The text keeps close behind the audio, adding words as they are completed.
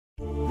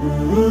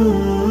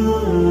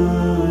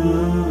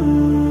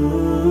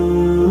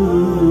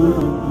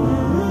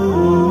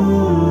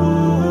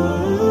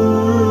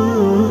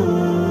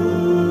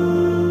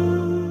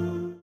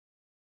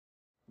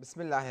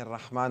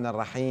الرحمن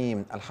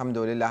الرحيم الحمد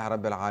لله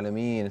رب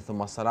العالمين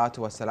ثم الصلاة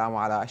والسلام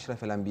على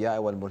أشرف الأنبياء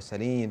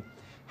والمرسلين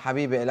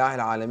حبيب إله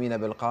العالمين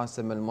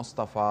بالقاسم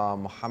المصطفى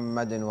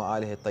محمد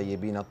وآله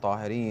الطيبين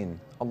الطاهرين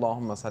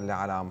اللهم صل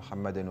على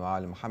محمد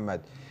وآل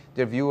محمد.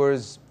 Dear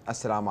viewers,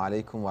 Assalamu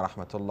alaikum wa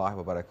rahmatullahi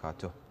wa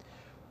barakatuh.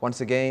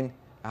 Once again,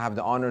 I have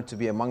the honor to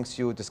be amongst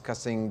you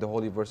discussing the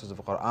holy verses of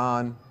the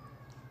Quran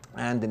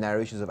and the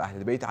narrations of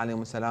Ahlul Bayt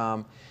alayhim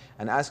salam,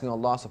 and asking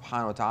Allah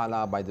subhanahu wa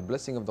ta'ala by the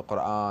blessing of the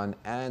Quran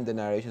and the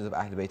narrations of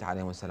Ahlul Bayt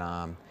alayhim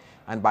salam,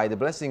 and by the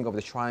blessing of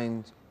the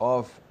shrines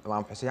of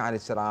Imam Hussein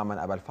alayhi salam and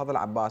Abu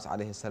al-Fadl Abbas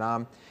alayhi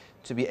salam,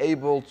 to be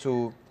able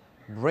to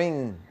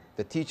bring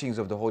the teachings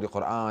of the Holy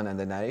Quran and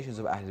the narrations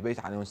of Ahlul Bayt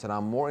alayhim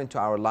salam more into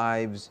our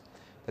lives,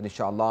 that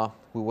inshallah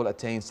we will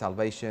attain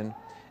salvation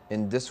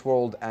in this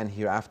world and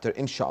hereafter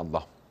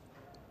inshallah.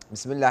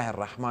 Bismillahir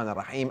Rahmanir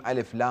Rahim.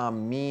 Alif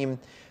Lam Mim.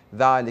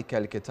 ذَلِكَ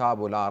الْكِتَابُ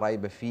لَا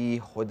رَيْبَ فِيهِ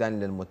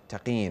هُدًى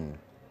لِلْمُتَّقِينَ.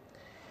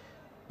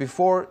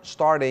 Before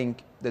starting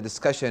the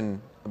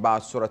discussion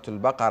about Surah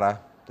al-Baqara,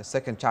 the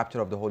second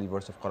chapter of the holy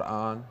verse of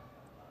Quran,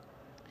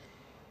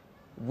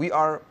 we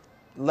are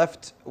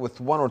left with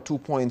one or two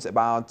points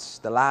about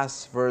the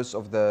last verse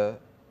of the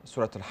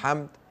Surah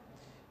al-Hamd,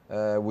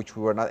 which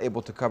we were not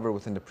able to cover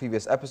within the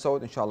previous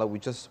episode. Inshallah, we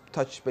just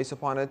touch base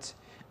upon it,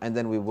 and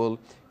then we will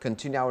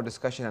continue our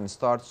discussion and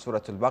start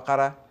Surah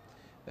al-Baqarah,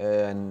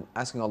 and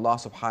asking Allah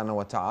subhanahu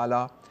wa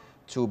ta'ala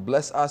to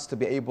bless us to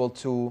be able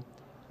to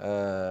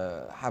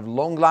have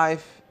long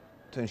life,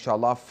 to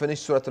inshallah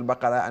finish Surah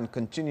al-Baqarah and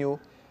continue,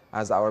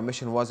 as our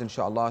mission was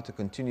inshallah, to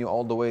continue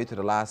all the way to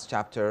the last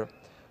chapter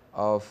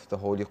of the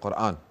Holy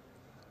Quran.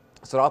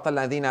 Surat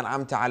al-Ladhina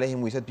an'amta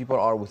alayhim, we said people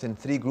are within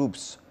three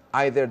groups.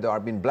 Either they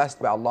are being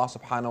blessed by Allah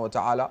subhanahu wa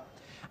ta'ala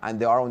and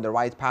they are on the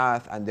right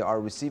path and they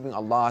are receiving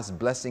Allah's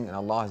blessing and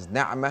Allah's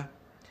ni'mah.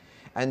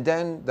 And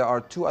then there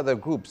are two other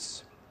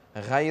groups.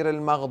 غَيْرِ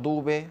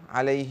الْمَغْضُوبِ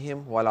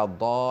عَلَيْهِمْ وَلَا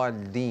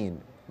الضَّالِّينَ.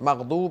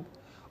 Maghdub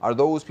are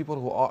those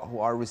people who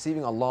are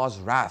receiving Allah's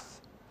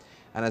wrath.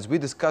 And as we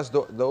discussed,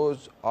 they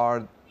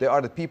are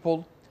the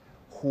people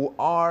who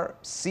are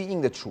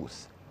seeing the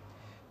truth.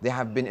 They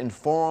have been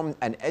informed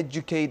and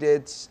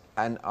educated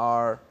and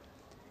are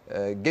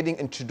getting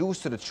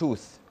introduced to the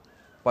truth.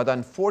 But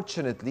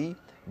unfortunately,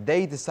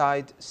 they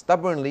decide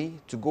stubbornly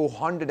to go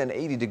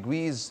 180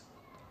 degrees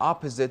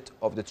opposite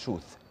of the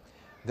truth.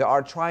 They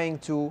are trying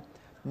to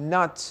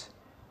not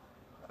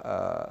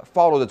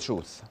follow the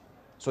truth.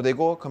 So they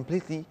go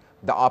completely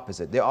the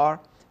opposite. They are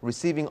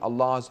receiving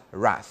Allah's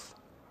wrath.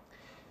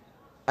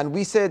 And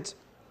we said,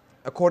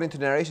 according to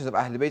the narrations of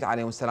Ahlul Bayt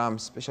alayhim salam,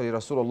 especially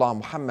Rasulullah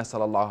Muhammad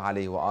sallallahu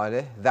alayhi wa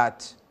alayhi,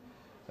 that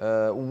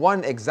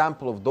one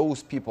example of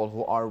those people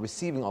who are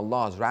receiving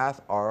Allah's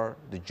wrath are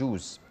the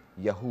Jews,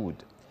 Yahud,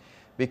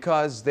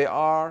 because they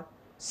are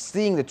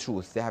seeing the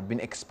truth. They have been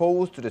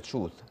exposed to the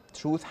truth.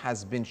 Truth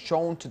has been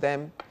shown to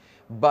them,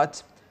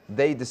 but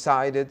they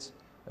decided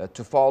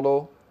to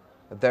follow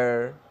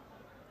their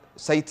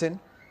Satan,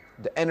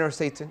 the inner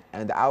Satan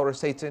and the outer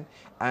Satan,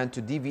 and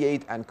to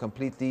deviate and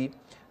completely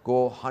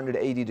go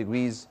 180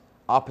 degrees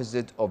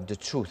opposite of the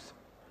truth.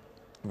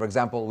 For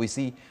example, we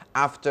see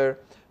after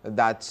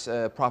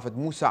that Prophet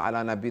Musa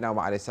ala nabina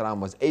wa alayhi salam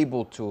was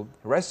able to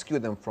rescue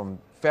them from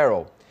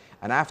Pharaoh,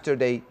 and after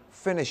they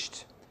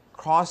finished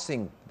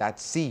crossing that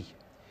sea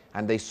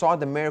and they saw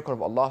the miracle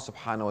of Allah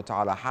subhanahu wa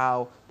ta'ala,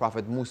 how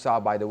Prophet Musa,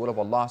 by the will of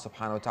Allah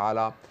subhanahu wa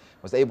ta'ala,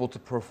 was able to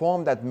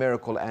perform that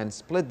miracle and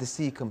split the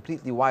sea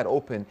completely wide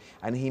open,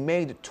 and he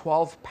made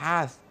 12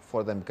 paths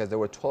for them, because there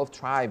were 12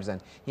 tribes,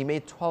 and he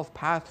made 12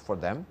 paths for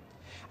them.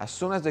 As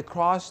soon as they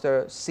crossed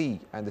the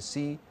sea and the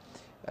sea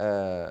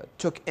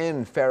took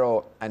in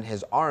Pharaoh and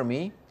his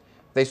army,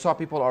 they saw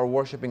people are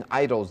worshipping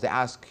idols. They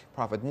asked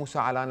Prophet Musa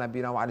ala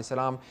nabina wa alayhi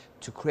salam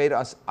to create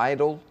us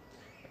idol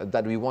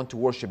that we want to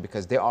worship,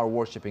 because they are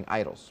worshipping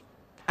idols.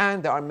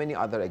 And there are many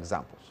other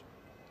examples.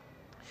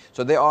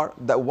 So they are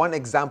the one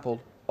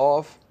example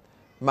of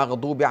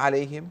maghdubi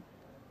alayhim,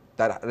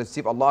 that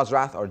receive Allah's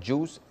wrath, are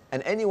Jews.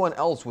 And anyone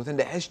else within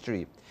the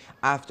history,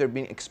 after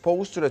being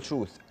exposed to the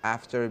truth,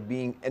 after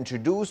being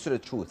introduced to the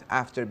truth,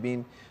 after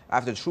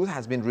the truth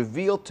has been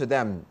revealed to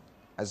them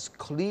as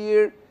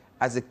clear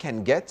as it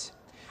can get,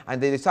 and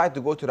they decide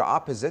to go to the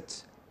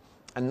opposite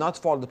and not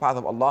follow the path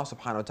of Allah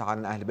subhanahu wa ta'ala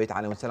and Ahlul Bayt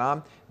alayhim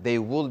salam, they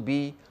will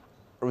be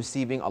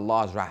receiving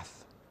Allah's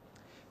wrath.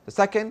 The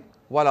second,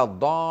 وَلَا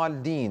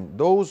الضَّالِّينَ,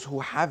 those who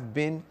have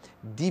been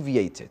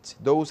deviated,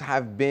 those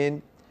have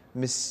been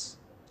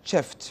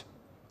mischieved.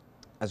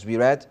 As we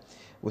read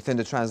within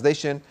the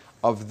translation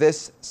of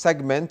this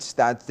segment,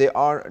 that they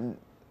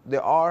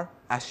are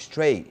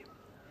astray.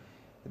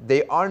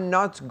 They are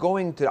not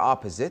going to the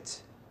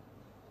opposite,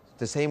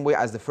 the same way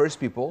as the first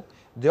people.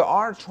 They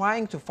are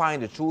trying to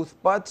find the truth,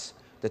 but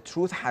the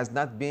truth has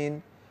not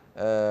been,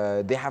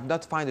 they have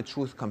not found the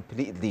truth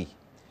completely.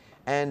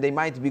 And they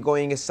might be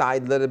going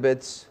aside a little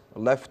bit,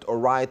 left or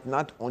right,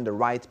 not on the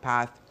right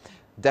path,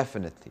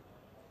 definitely.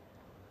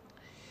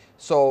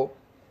 So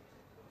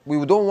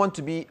we don't want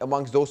to be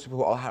amongst those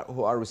people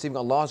who are receiving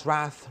Allah's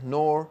wrath,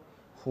 nor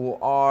who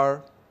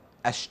are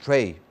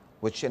astray.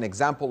 which an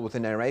example with a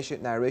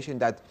narration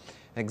that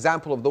an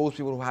example of those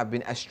people who have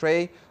been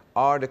astray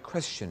are the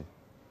Christian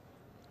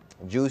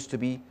Jews to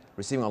be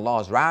receiving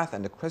Allah's wrath,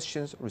 and the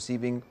Christians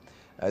receiving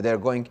they're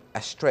going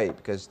astray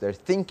because they're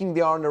thinking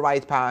they are on the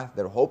right path,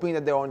 they're hoping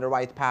that they're on the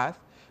right path,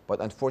 but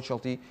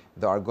unfortunately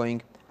they are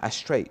going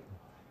astray.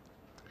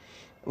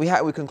 We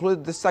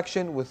concluded this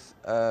section with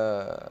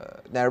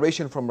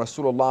narration from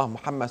Rasulullah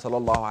Muhammad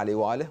sallallahu alayhi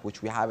wa alihi,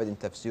 which we have it in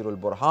Tafsir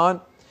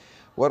al-Burhan,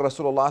 where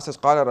Rasulullah says,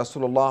 قال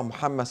رسول الله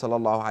محمد صلى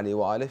الله عليه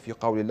وآله في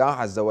قول الله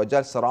عز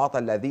وجل صراط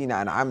الذين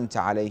أنعمت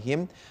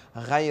عليهم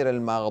غير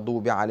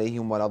المغضوب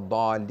عليهم ولا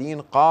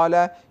الضالين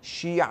قال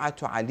شيعة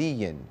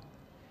علي.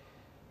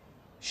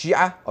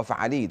 Shia of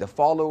Ali, the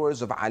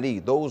followers of Ali,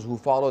 those who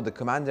follow the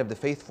commander of the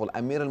faithful,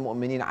 Amir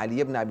al-Mu'mineen Ali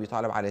ibn Abi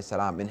Talib alayhi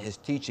salam, in his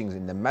teachings,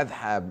 in the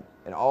madhab,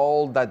 and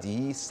all that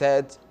he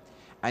said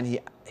and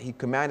he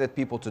commanded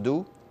people to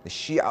do. The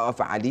Shia of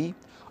Ali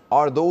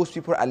are those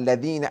people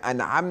الذين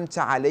أنعمت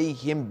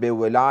عليهم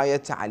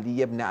بولاية علي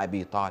ibn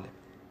Abi Talib.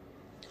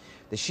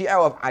 The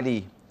Shia of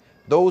Ali,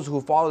 those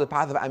who follow the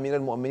path of Amir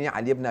al-Mu'mineen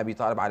Ali ibn Abi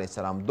Talib alayhi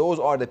salam, those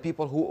are the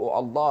people who, oh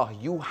Allah,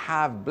 you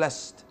have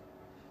blessed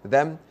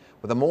them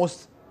with the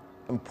most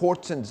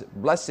important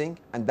blessing,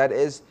 and that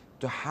is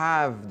to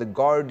have the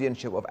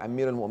guardianship of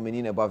Amir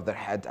al-Mu'mineen above their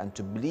head, and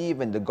to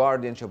believe in the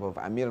guardianship of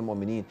Amir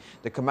al-Mu'mineen,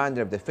 the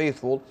commander of the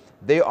faithful.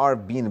 They are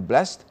being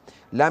blessed.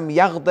 لم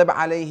يغضب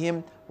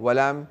عليهم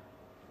ولم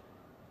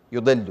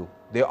يضلوا.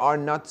 They are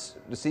not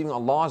receiving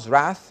Allah's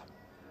wrath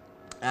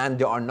and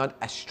they are not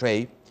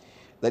astray.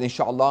 Then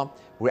inshallah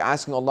we're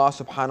asking Allah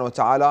subhanahu wa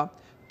ta'ala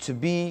to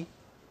be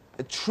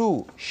a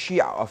true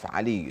Shia of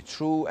Ali, a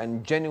true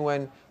and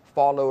genuine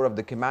follower of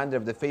the commander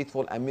of the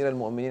faithful, Amir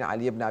al-Mu'mineen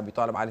Ali ibn Abi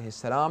Talib alayhi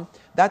salam.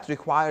 That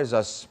requires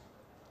us,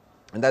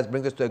 and that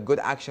brings us to a good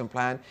action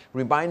plan,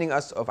 reminding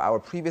us of our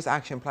previous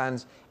action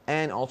plans,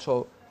 and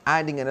also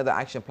adding another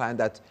action plan,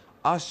 that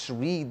us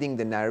reading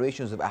the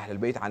narrations of Ahlul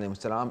Bayt alayhim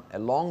salam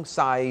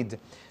alongside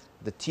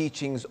the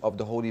teachings of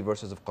the holy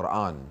verses of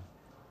Quran.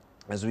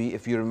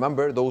 If you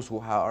remember, those who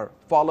are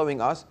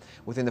following us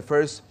within the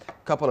first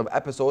couple of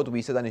episodes,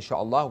 we said that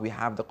inshallah we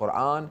have the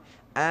Quran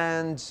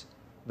and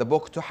the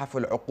book Tuhaf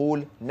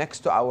al-Uqul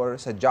next to our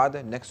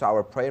sajjadah, next to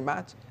our prayer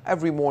mat.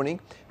 Every morning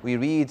we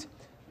read,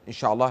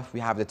 inshallah, if we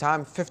have the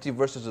time, 50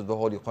 verses of the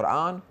Holy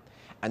Quran,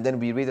 and then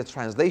we read the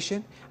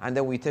translation, and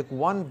then we take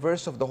one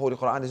verse of the Holy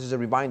Quran. This is a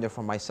reminder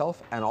from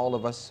myself and all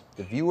of us,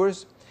 the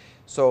viewers.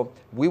 So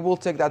we will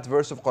take that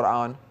verse of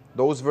Quran,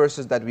 those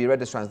verses that we read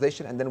the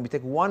translation, and then we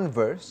take one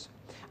verse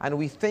and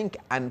we think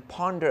and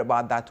ponder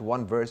about that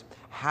one verse,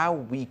 how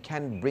we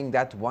can bring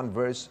that one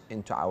verse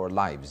into our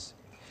lives.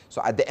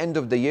 So at the end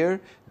of the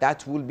year,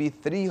 that will be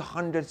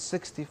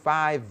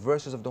 365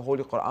 verses of the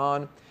Holy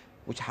Quran,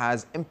 which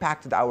has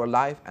impacted our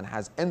life and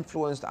has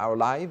influenced our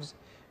lives,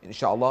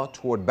 inshallah,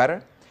 toward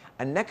better.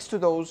 And next to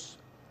those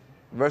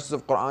verses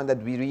of Quran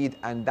that we read,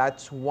 and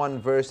that's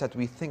one verse that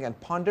we think and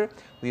ponder,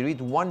 we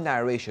read one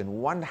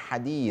narration, one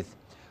hadith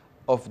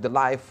of the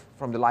life,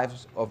 from the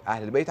lives of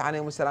Ahlul Bayt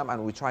alayhim salam,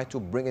 and we try to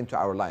bring into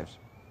our lives.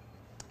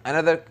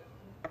 Another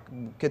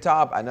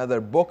kitab,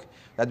 another book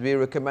that we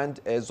recommend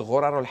is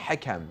Ghurar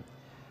al-Hikam,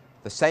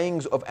 the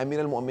sayings of Amir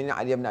al-Mu'mineen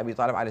Ali ibn Abi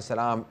Talib alayhi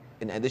salam,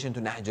 in addition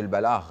to Nahj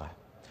al-Balagha.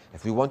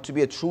 If we want to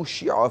be a true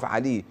Shia of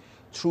Ali,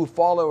 true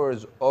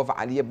followers of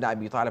Ali ibn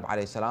Abi Talib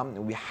alayhi salam,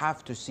 we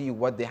have to see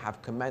what they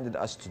have commanded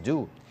us to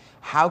do.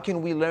 How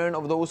can we learn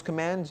of those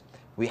commands?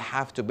 We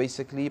have to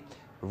basically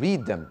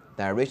read them.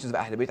 The narrations of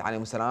Ahlul Bayt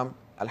alayhim salam,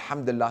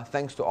 alhamdulillah,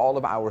 thanks to all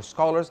of our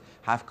scholars,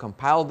 have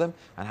compiled them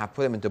and have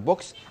put them into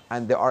books,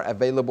 and they are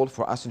available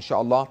for us,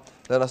 inshallah.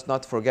 Let us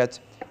not forget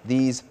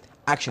these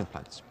action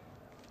plans.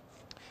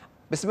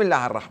 Bismillah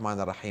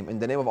ar-Rahman ar-Rahim. In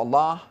the name of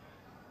Allah,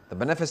 the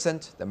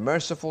Beneficent, the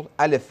Merciful.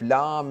 Alif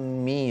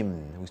Lam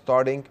Mim. We're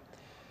starting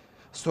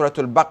Surah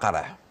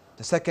al-Baqara,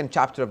 the second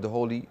chapter of the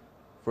holy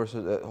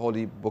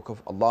book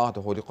of Allah,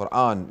 the Holy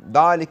Quran.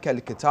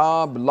 ذَلِكَ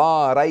الْكِتَابُ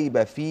لَا رَيْبَ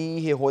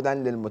فِيهِ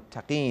هُدًى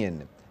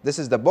لِلْمُتَّقِينَ. This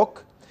is the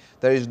book,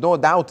 there is no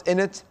doubt in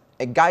it,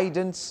 a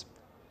guidance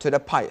to the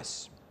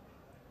pious.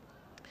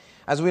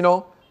 As we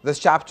know, this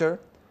chapter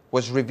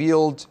was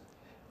revealed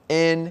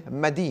in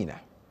Medina,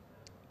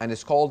 and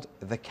it's called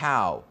the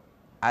cow,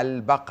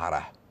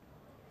 al-Baqara,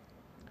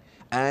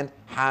 and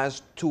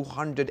has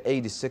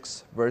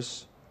 286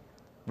 verses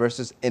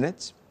in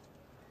it.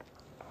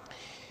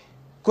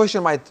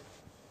 Question might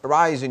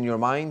arise in your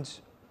mind,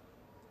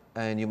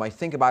 and you might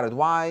think about it,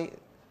 why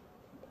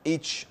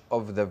each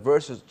of the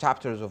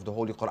chapters of the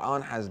Holy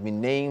Quran has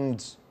been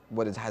named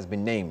what it has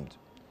been named.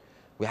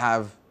 We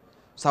have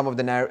some of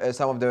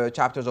the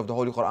chapters of the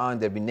Holy Quran,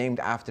 they've been named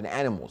after the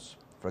animals.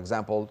 For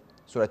example,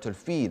 Surah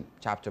al-Fil,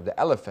 chapter of the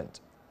elephant,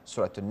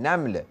 Surah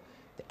al-Naml,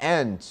 the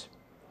ant,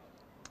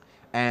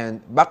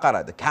 and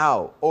Baqarah, the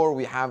cow. Or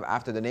we have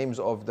after the names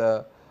of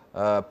the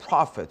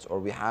prophets, or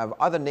we have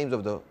other names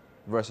of the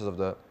verses of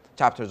the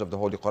chapters of the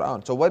Holy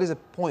Quran. So what is the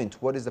point?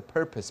 What is the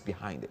purpose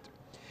behind it?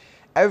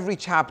 Every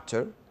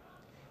chapter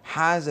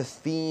has a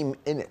theme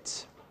in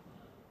it.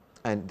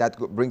 And that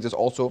brings us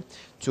also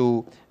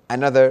to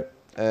another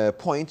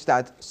point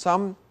that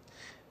some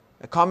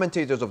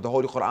commentators of the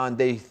Holy Quran,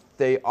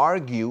 they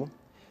argue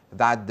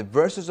that the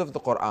verses of the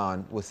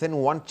Quran within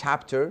one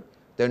chapter,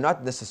 they're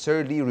not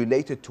necessarily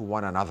related to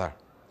one another.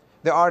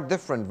 There are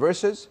different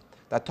verses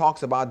that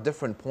talks about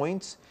different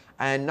points,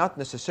 and not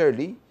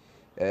necessarily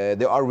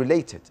they are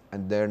related,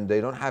 and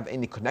they don't have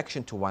any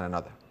connection to one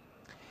another.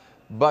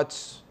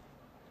 But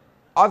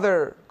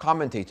other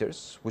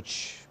commentators,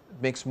 which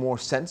makes more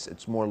sense,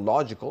 it's more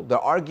logical, the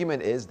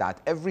argument is that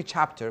every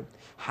chapter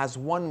has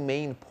one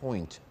main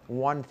point,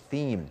 one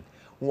theme,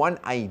 one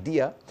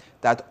idea,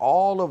 that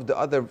all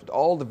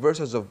the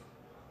verses of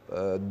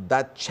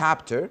that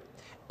chapter,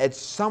 it's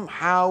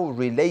somehow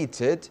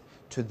related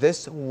to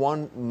this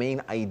one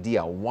main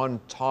idea, one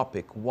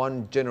topic,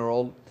 one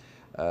general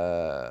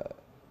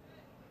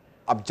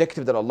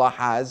objective that Allah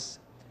has,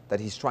 that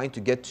He's trying to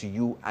get to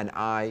you and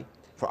I,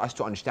 for us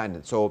to understand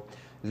it. So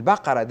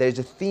al-Baqarah, there is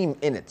a theme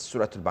in it,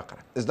 Surah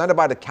al-Baqarah. It's not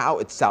about the cow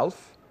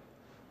itself,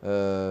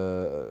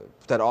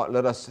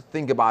 let us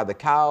think about the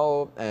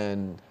cow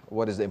and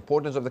what is the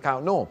importance of the cow.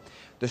 No,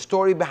 the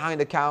story behind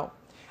the cow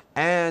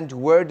and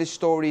where the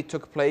story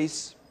took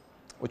place,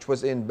 which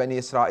was in Bani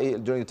Israel,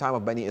 during the time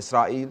of Bani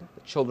Israel,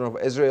 the children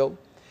of Israel,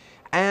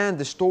 and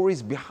the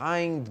stories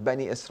behind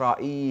Bani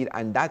Israel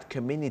and that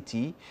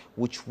community,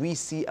 which we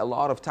see a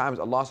lot of times.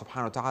 Allah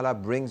subhanahu wa ta'ala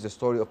brings the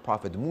story of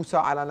Prophet Musa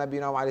ala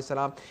nabiyina wa alayhi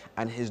salam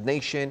and his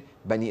nation,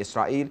 Bani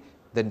Israel.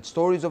 The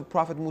stories of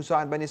Prophet Musa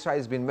and Bani Israel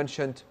has been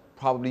mentioned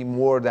probably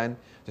more than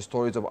the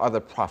stories of other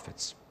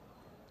prophets.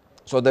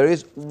 So there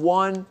is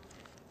one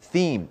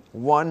theme,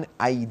 one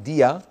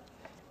idea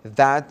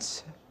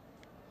that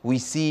we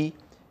see.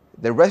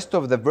 The rest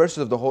of the verses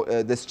of the whole,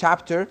 this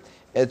chapter,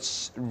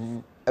 it's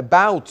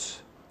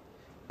about,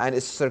 and it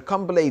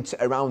circumambulates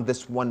around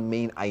this one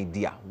main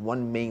idea,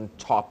 one main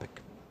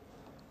topic.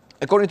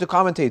 According to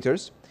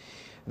commentators,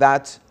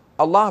 that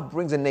Allah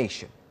brings a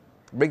nation,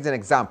 brings an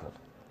example.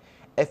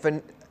 If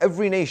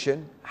every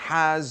nation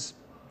has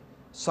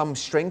some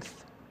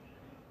strength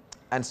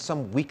and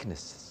some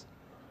weaknesses.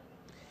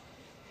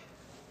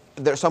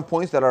 There are some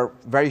points that are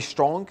very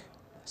strong,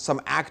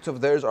 some acts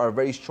of theirs are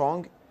very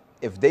strong.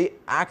 If they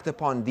act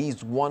upon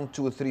these 1,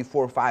 2, 3,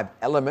 4, 5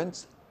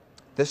 elements,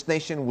 this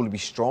nation will be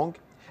strong,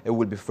 it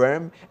will be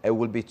firm, it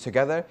will be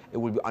together, it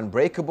will be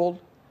unbreakable.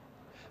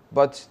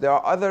 But there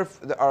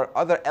are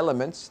other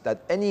elements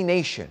that any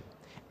nation,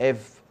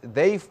 if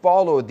they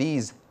follow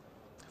these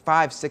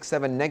 5, 6,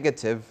 7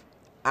 negative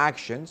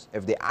actions,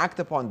 if they act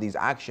upon these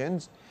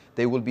actions,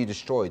 they will be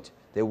destroyed,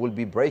 they will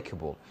be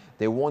breakable,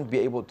 they won't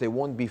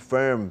be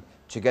firm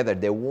together,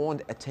 they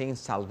won't attain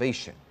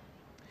salvation.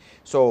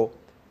 So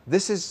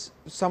this is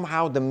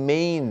somehow the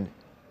main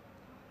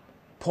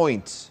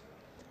point,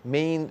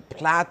 main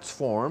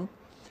platform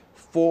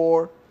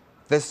for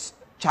this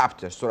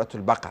chapter, Surah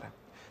al-Baqarah.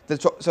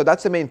 So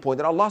that's the main point,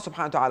 that Allah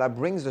subhanahu wa ta'ala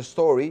brings the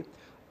story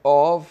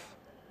of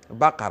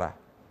Baqarah,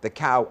 the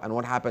cow, and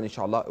what happened,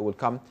 inshallah, it will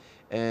come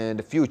in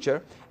the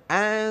future,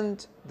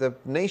 and the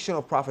nation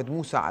of Prophet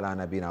Musa ala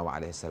nabina wa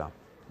alayhi salam,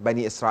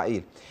 Bani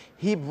Israel.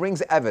 He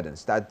brings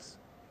evidence that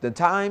the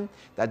time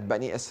that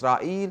Bani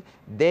Israel,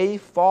 they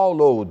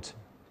followed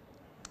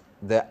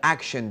the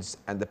actions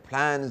and the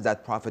plans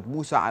that Prophet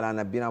Musa ala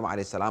nabina wa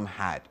alayhi salam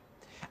had,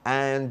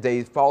 and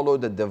they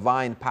followed the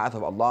divine path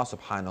of Allah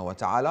subhanahu wa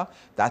ta'ala.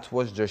 That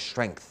was their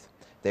strength.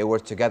 They were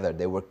together,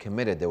 they were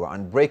committed, they were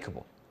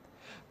unbreakable.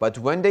 But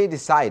when they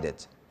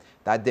decided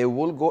that they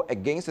will go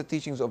against the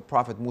teachings of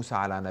Prophet Musa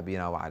ala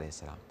nabina wa alayhi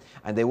salam,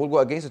 and they will go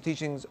against the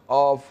teachings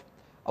of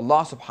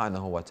Allah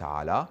subhanahu wa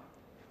ta'ala,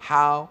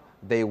 how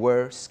they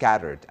were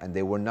scattered and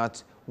they were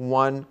not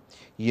one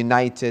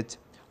united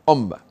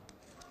ummah.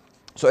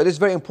 So it is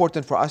very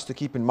important for us to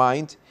keep in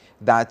mind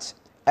that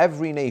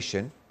every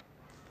nation,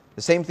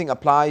 the same thing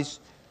applies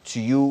to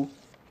you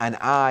and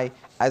I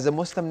as a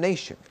Muslim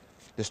nation.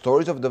 The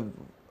stories of the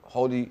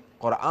Holy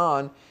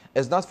Quran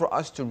is not for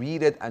us to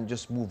read it and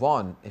just move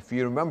on. If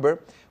you remember,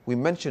 we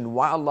mentioned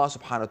why Allah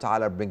subhanahu wa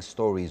ta'ala brings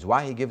stories,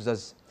 why He gives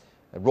us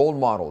role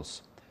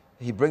models.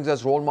 He brings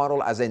us role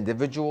model as an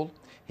individual,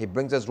 He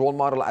brings us role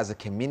model as a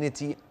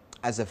community,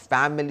 as a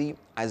family,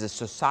 as a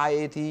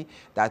society.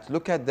 That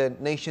look at the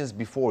nations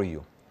before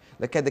you,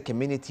 look at the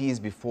communities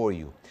before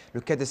you,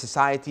 look at the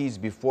societies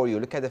before you,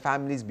 look at the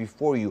families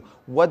before you,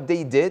 what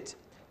they did,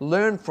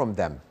 learn from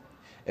them.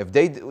 If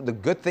they do the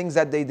good things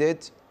that they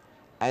did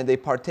and they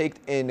partake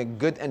in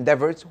good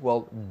endeavors,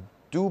 well,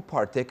 do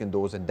partake in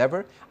those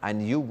endeavors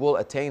and you will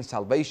attain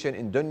salvation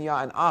in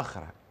dunya and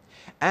akhirah.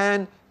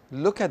 And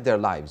look at their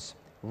lives,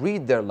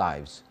 read their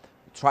lives,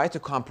 try to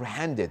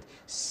comprehend it,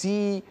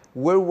 see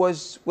what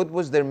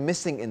was there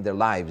missing in their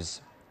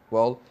lives.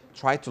 Well,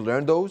 try to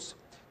learn those,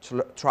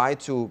 try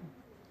to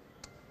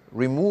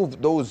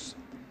remove those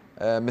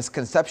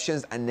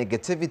misconceptions and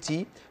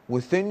negativity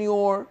within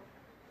your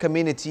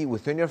community,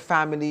 within your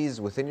families,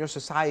 within your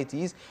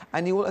societies,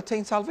 and you will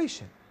attain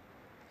salvation.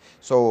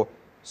 So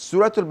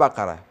Surah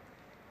al-Baqarah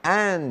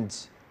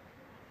and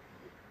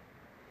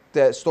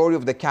the story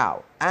of the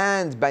cow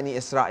and Bani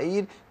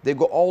Israel, they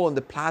go all on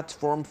the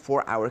platform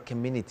for our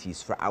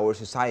communities, for our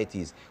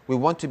societies. We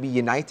want to be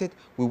united.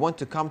 We want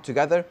to come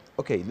together.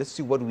 Okay, let's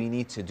see what we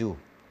need to do.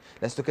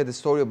 Let's look at the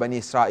story of Bani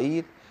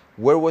Israel.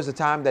 Where was the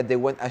time that they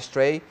went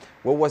astray?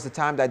 Where was the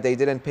time that they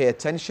didn't pay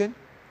attention?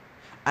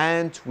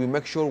 And we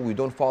make sure we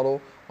don't follow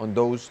in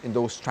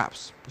those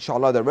traps.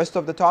 Inshallah, the rest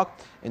of the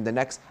talk in the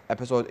next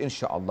episode,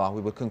 inshallah,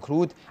 we will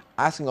conclude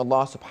asking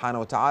Allah subhanahu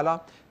wa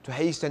ta'ala to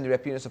hasten the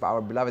appearance of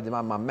our beloved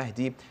Imam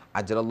Mahdi,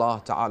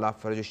 Ajjalallah ta'ala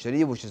Faraj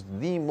al-Sharif, which is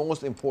the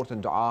most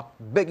important dua,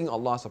 begging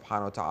Allah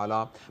subhanahu wa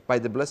ta'ala by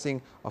the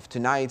blessing of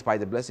tonight, by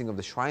the blessing of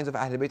the shrines of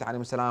Ahlul Bayt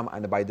alayhim salam,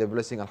 and by the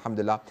blessing,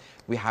 alhamdulillah,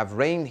 we have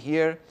rain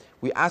here.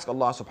 We ask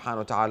Allah subhanahu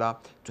wa ta'ala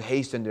to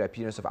hasten the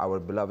appearance of our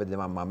beloved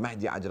Imam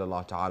Mahdi,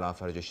 Ajjalallah ta'ala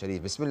Faraj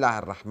al-Sharif.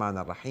 Bismillah ar-Rahman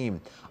ar-Rahim.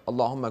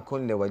 Allahumma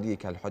kun li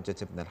waliyika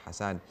al-Hujjat ibn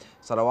al-Hasan,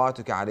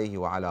 salawatuka alayhi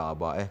wa ala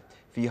aba'ih.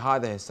 في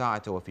هذه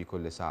الساعة وفي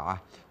كل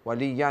ساعة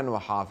وليا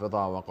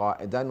وحافظا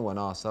وقائدا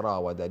وناصرا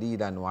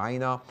ودليلا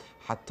وعينا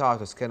حتى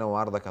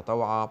تسكنوا أرضك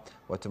طوعا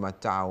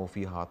وتمتعوا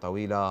فيها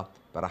طويلا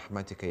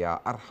برحمتك يا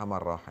أرحم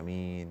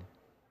الراحمين.